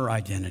became her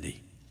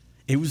identity.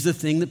 It was the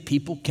thing that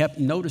people kept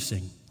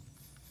noticing.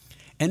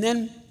 And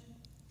then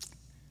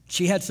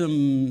she had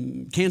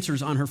some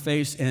cancers on her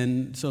face,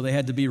 and so they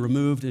had to be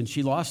removed, and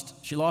she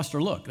lost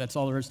her look. That's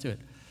all there is to it.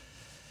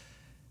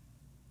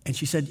 And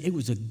she said it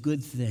was a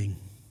good thing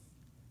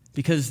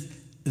because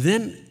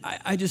then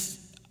I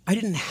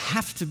didn't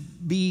have to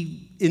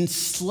be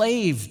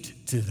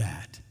enslaved to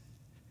that.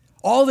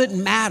 All that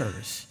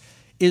matters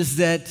is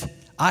that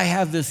I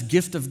have this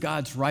gift of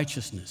God's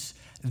righteousness.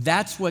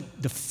 That's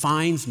what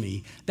defines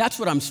me. That's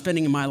what I'm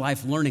spending my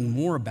life learning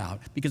more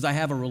about because I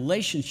have a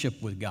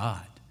relationship with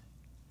God.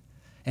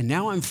 And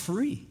now I'm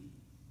free.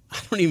 I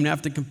don't even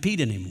have to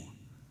compete anymore.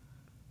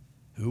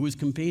 Who was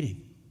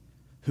competing?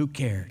 Who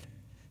cared?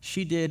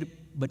 She did,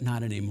 but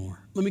not anymore.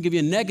 Let me give you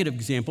a negative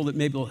example that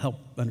maybe will help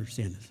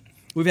understand this.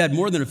 We've had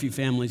more than a few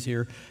families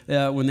here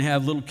when they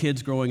have little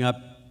kids growing up,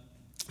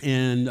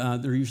 and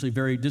they're usually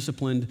very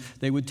disciplined.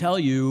 They would tell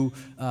you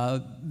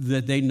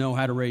that they know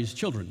how to raise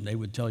children. They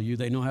would tell you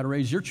they know how to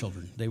raise your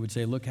children. They would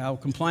say, look how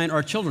compliant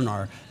our children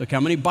are. Look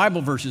how many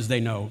Bible verses they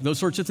know. Those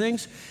sorts of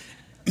things.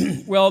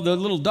 Well, the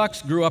little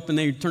ducks grew up and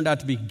they turned out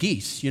to be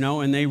geese,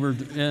 and they were,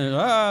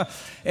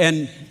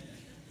 and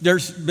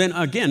there's been,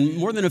 again,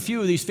 more than a few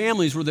of these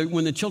families where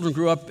when the children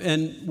grew up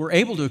and were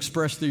able to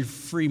express their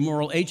free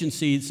moral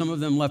agency, some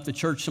of them left the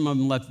church, some of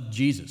them left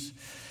Jesus.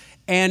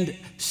 And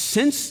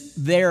since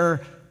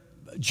their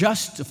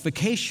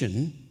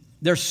justification,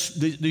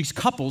 these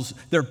couples,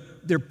 their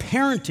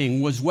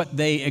parenting was what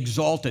they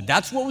exalted.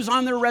 That's what was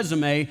on their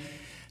resume.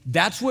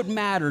 That's what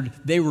mattered.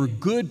 They were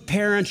good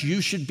parents.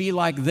 You should be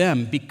like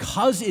them.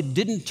 Because it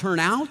didn't turn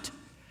out,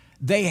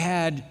 they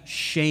had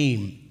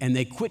shame, and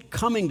they quit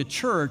coming to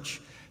church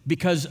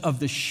because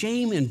of the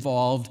shame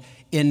involved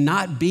in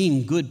not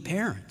being good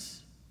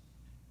parents.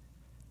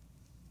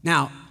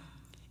 Now,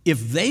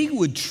 if they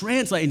would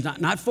translate,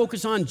 not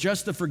focus on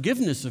just the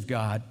forgiveness of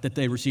God that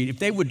they received, if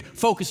they would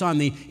focus on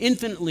the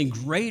infinitely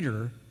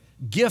greater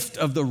gift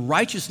of the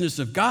righteousness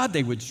of God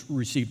they would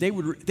receive, they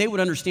would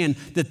understand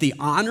that the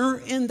honor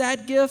in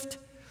that gift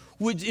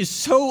is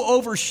so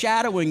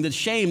overshadowing the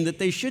shame that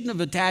they shouldn't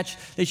have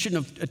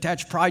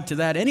attached pride to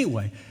that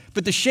anyway.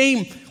 But the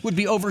shame would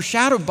be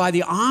overshadowed by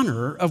the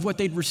honor of what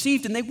they'd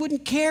received, and they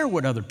wouldn't care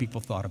what other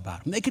people thought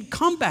about them. They could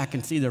come back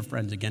and see their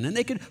friends again, and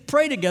they could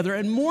pray together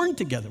and mourn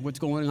together what's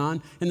going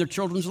on in their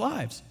children's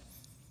lives.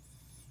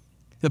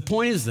 The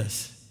point is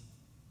this.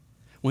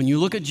 When you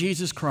look at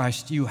Jesus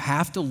Christ, you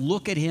have to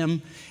look at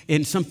him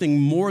in something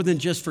more than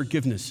just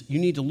forgiveness. You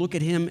need to look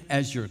at him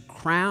as your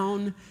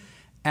crown,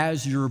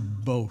 as your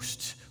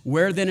boast.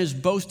 Where then is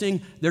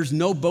boasting? There's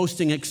no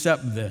boasting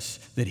except this,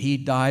 that he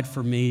died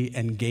for me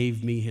and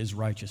gave me his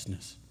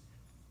righteousness.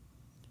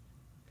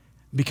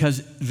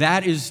 Because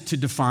that is to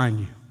define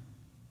you.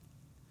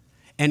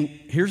 And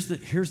here's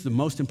the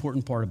most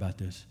important part about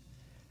this.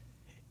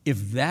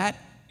 If that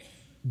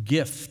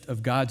gift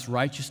of God's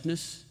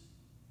righteousness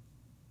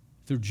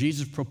through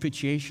Jesus'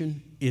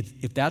 propitiation,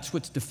 if that's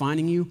what's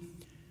defining you,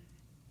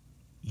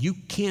 you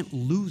can't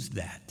lose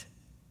that.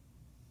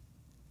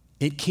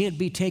 It can't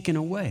be taken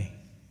away.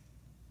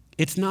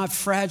 It's not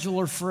fragile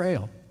or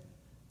frail.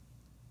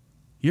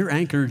 You're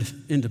anchored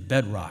into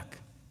bedrock.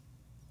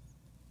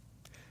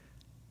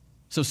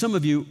 So some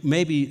of you,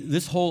 maybe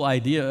this whole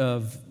idea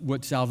of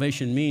what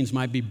salvation means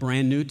might be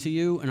brand new to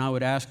you, and I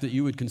would ask that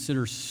you would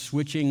consider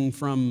switching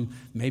from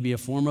maybe a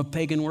form of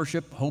pagan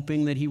worship,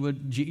 hoping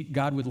that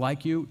God would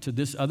like you, to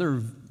this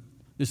other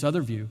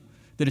view,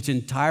 that it's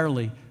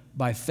entirely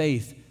by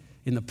faith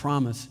in the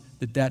promise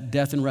that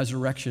death and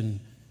resurrection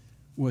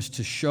was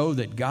to show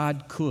that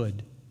God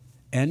could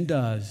and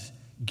does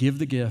give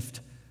the gift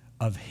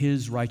of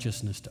his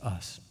righteousness to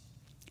us.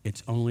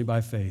 It's only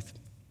by faith.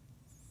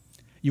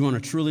 You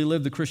want to truly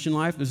live the Christian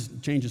life? Let's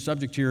change the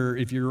subject here.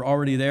 If you're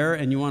already there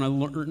and you want to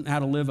learn how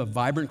to live a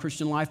vibrant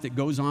Christian life that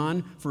goes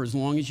on for as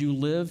long as you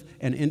live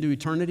and into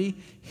eternity,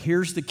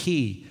 here's the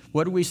key.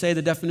 What do we say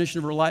the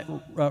definition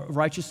of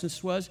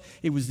righteousness was?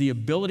 It was the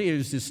ability, it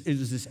was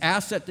this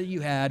asset that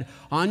you had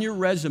on your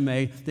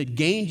resume that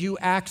gained you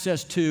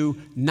access to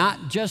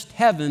not just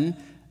heaven,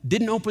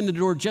 didn't open the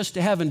door just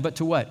to heaven, but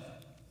to what?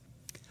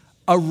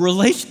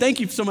 Thank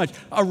you so much.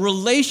 A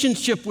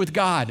relationship with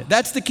God.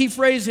 That's the key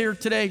phrase here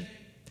today.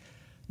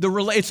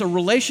 It's a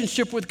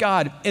relationship with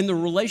God, and the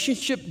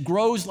relationship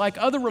grows like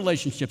other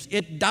relationships.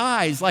 It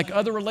dies like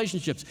other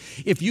relationships.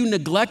 If you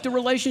neglect a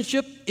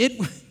relationship,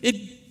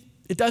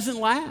 it doesn't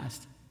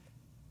last.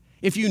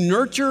 If you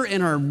nurture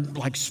and are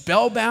like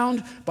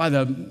spellbound by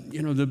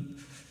the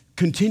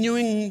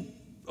continuing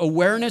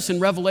awareness and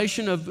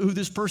revelation of who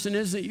this person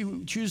is that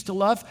you choose to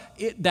love,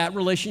 that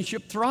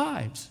relationship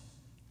thrives.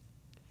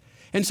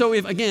 And so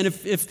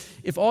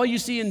if all you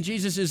see in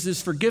Jesus is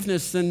this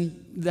forgiveness,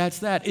 then that's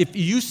that. If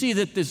you see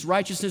that this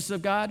righteousness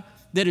of God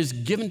that is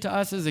given to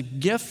us as a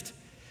gift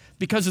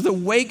because of the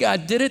way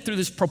God did it through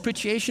this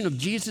propitiation of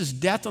Jesus'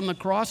 death on the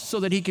cross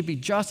so that he could be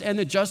just and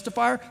the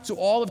justifier, so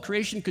all of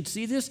creation could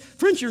see this,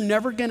 friends, you're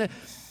never gonna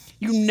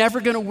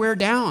wear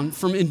down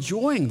from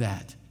enjoying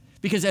that.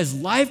 Because as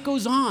life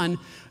goes on,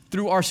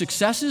 through our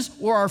successes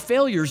or our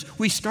failures,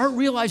 we start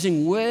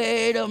realizing,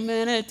 wait a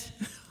minute,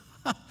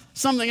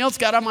 something else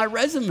got on my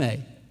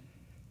resume.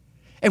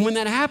 And when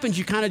that happens,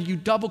 you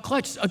double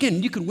clutch.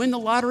 Again, you could win the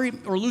lottery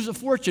or lose a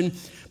fortune,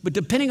 but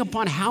depending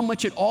upon how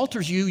much it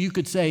alters you, you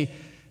could say,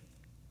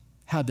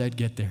 how'd that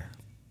get there?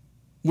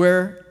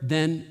 Where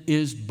then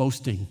is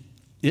boasting?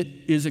 It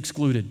is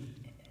excluded.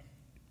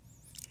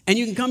 And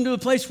you can come to a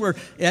place where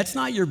that's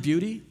not your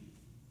beauty,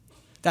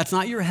 that's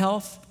not your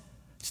health,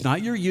 it's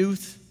not your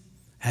youth,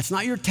 that's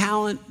not your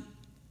talent.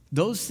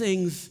 Those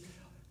things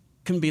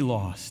can be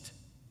lost.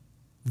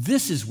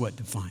 This is what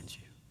defines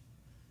you.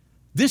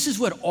 This is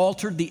what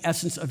altered the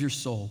essence of your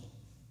soul.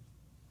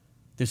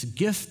 This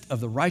gift of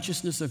the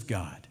righteousness of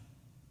God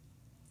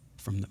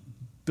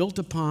built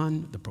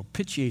upon the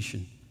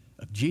propitiation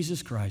of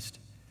Jesus Christ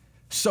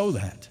so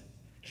that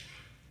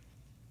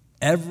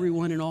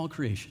everyone in all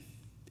creation,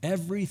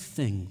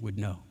 everything would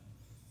know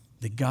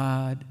that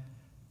God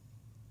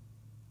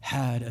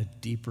had a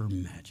deeper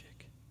magic.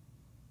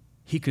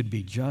 He could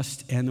be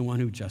just and the one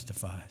who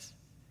justifies.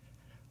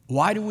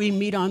 Why do we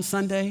meet on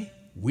Sunday,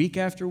 week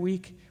after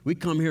week? We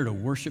come here to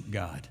worship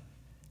God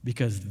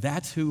because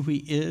that's who he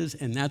is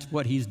and that's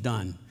what he's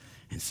done.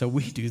 And so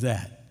we do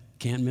that.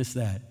 Can't miss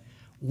that.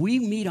 We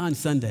meet on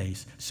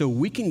Sundays so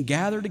we can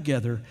gather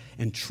together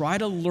and try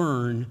to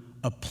learn,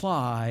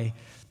 apply,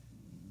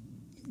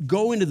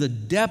 go into the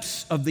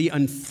depths of the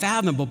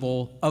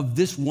unfathomable of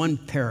this one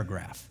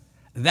paragraph.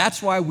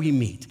 That's why we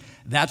meet.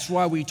 That's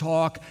why we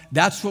talk.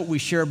 That's what we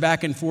share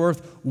back and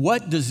forth.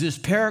 What does this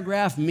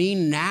paragraph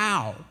mean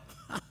now?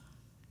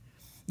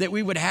 That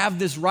we would have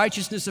this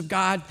righteousness of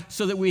God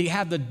so that we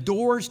have the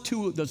doors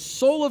to the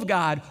soul of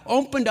God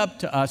opened up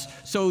to us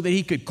so that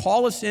he could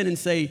call us in and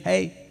say,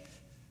 hey,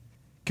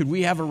 could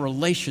we have a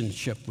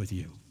relationship with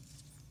you?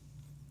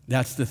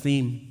 That's the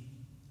theme.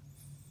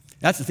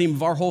 That's the theme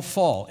of our whole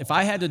fall. If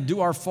I had to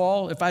do our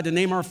fall, if I had to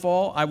name our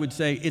fall, I would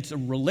say it's a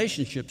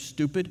relationship,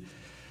 stupid.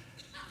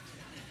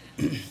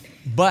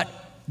 But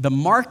the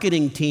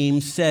marketing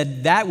team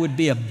said that would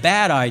be a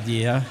bad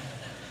idea.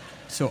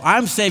 So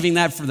I'm saving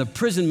that for the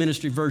prison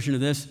ministry version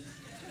of this.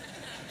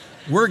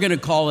 We're going to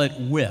call it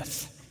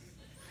With.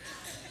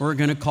 We're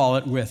going to call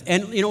it With.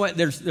 And you know what?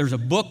 There's a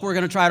book we're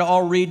going to try to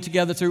all read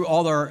together through.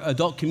 All our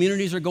adult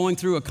communities are going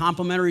through a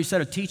complimentary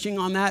set of teaching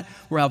on that.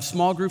 We'll have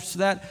small groups to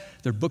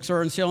that. Their books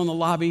are on sale in the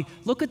lobby.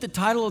 Look at the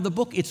title of the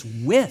book. It's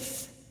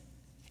With.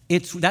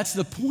 That's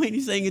the point.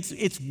 He's saying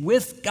it's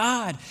with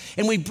God.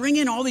 And we bring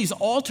in all these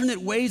alternate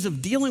ways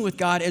of dealing with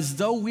God as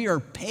though we are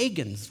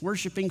pagans,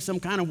 worshiping some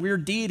kind of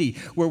weird deity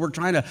where we're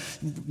trying to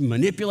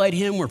manipulate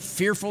him. We're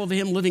fearful of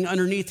him, living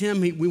underneath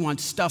him. We want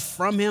stuff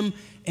from him.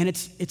 And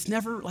it's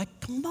never like,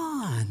 come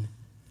on.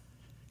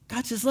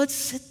 God says, let's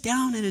sit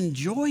down and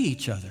enjoy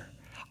each other.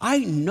 I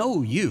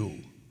know you,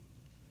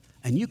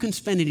 and you can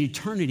spend an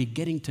eternity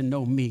getting to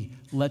know me.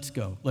 Let's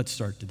go. Let's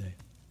start today.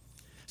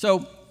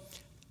 So,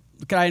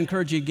 could I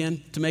encourage you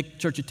again to make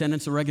church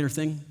attendance a regular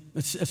thing,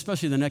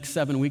 especially the next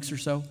 7 weeks or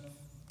so?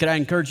 Could I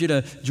encourage you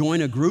to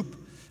join a group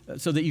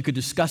so that you could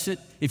discuss it?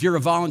 If you're a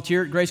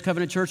volunteer at Grace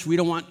Covenant Church, we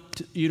don't want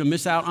you to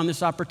miss out on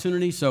this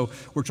opportunity, so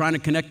we're trying to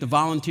connect the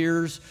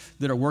volunteers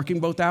that are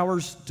working both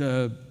hours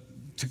to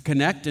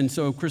connect, and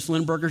so Chris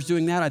Lindberger's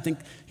doing that. I think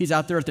he's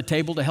out there at the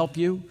table to help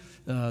you.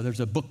 There's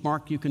a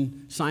bookmark you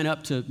can sign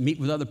up to meet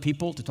with other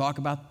people to talk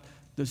about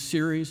the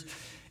series.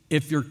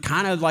 If you're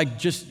kind of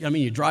like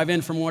you drive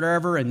in from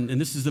whatever and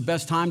this is the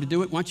best time to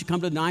do it, why don't you come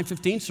to the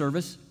 9:15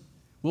 service?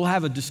 We'll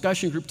have a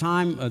discussion group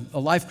time, a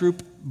life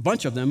group, a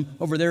bunch of them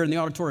over there in the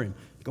auditorium.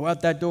 Go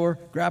out that door,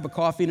 grab a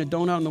coffee and a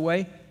donut on the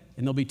way,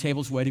 and there'll be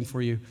tables waiting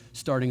for you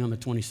starting on the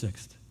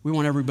 26th. We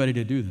want everybody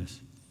to do this.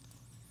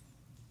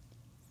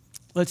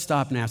 Let's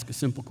stop and ask a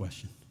simple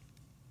question.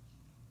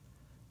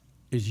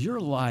 Is your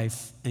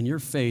life and your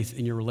faith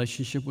and your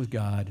relationship with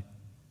God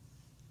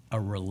a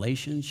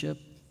relationship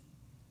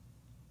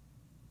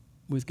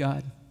with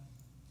God?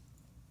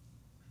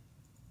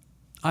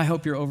 I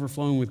hope you're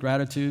overflowing with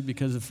gratitude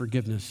because of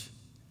forgiveness.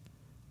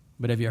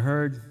 But have you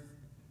heard?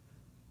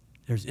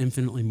 There's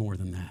infinitely more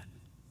than that.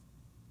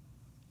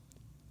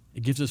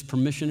 It gives us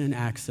permission and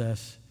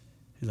access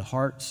to the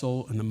heart,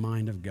 soul, and the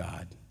mind of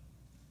God.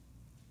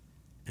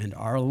 And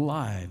our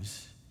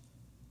lives,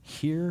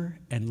 here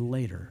and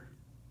later,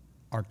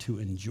 are to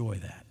enjoy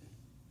that.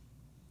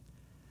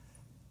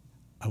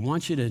 I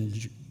want you to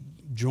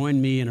join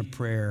me in a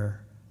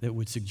prayer that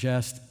would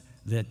suggest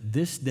that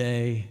this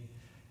day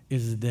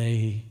is the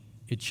day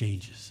it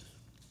changes.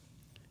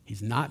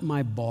 He's not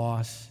my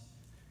boss.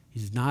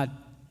 He's not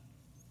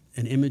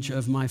an image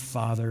of my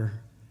Father.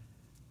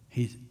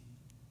 He's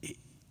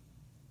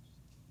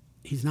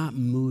not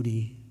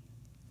moody.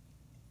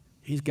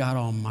 He's God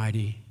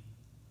Almighty.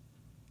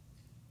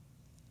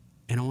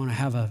 And I want to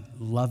have a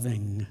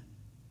loving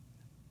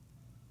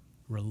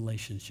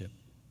relationship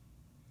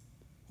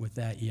with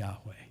that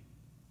Yahweh.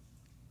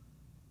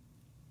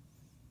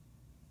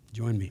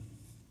 Join me.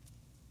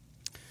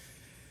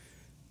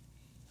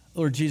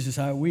 Lord Jesus,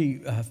 I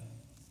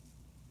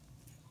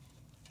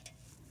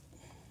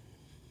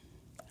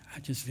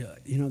just feel,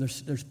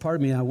 there's part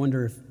of me, I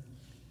wonder if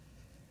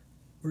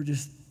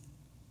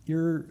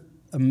you're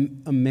a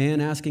man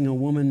asking a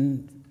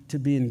woman to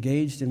be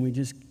engaged, and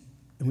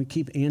we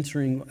keep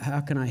answering,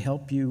 how can I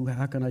help you?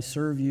 How can I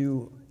serve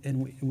you?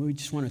 And we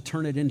just want to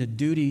turn it into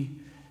duty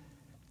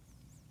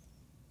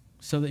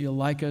so that you'll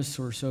like us,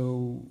 or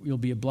so you'll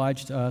be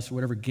obliged to us, or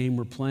whatever game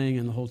we're playing,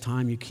 and the whole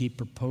time you keep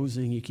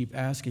proposing, you keep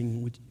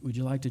asking, would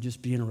you like to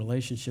just be in a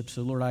relationship?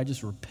 So Lord, I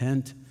just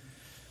repent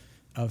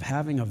of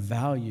having a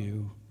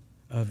value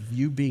of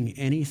you being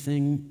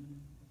anything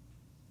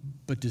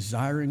but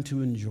desiring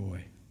to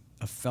enjoy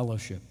a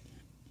fellowship.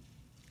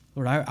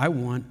 Lord, I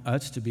want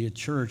us to be a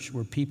church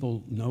where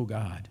people know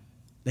God.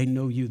 They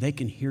know you. They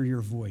can hear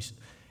your voice.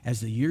 As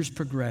the years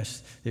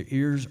progress, their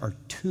ears are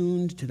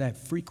tuned to that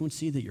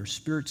frequency that your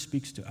Spirit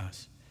speaks to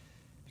us,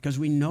 because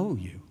we know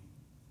you.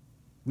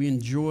 We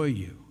enjoy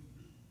you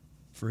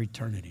for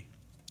eternity.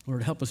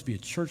 Lord, help us be a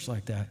church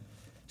like that,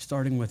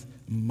 starting with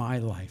my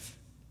life.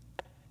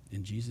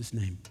 In Jesus'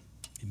 name,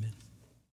 amen.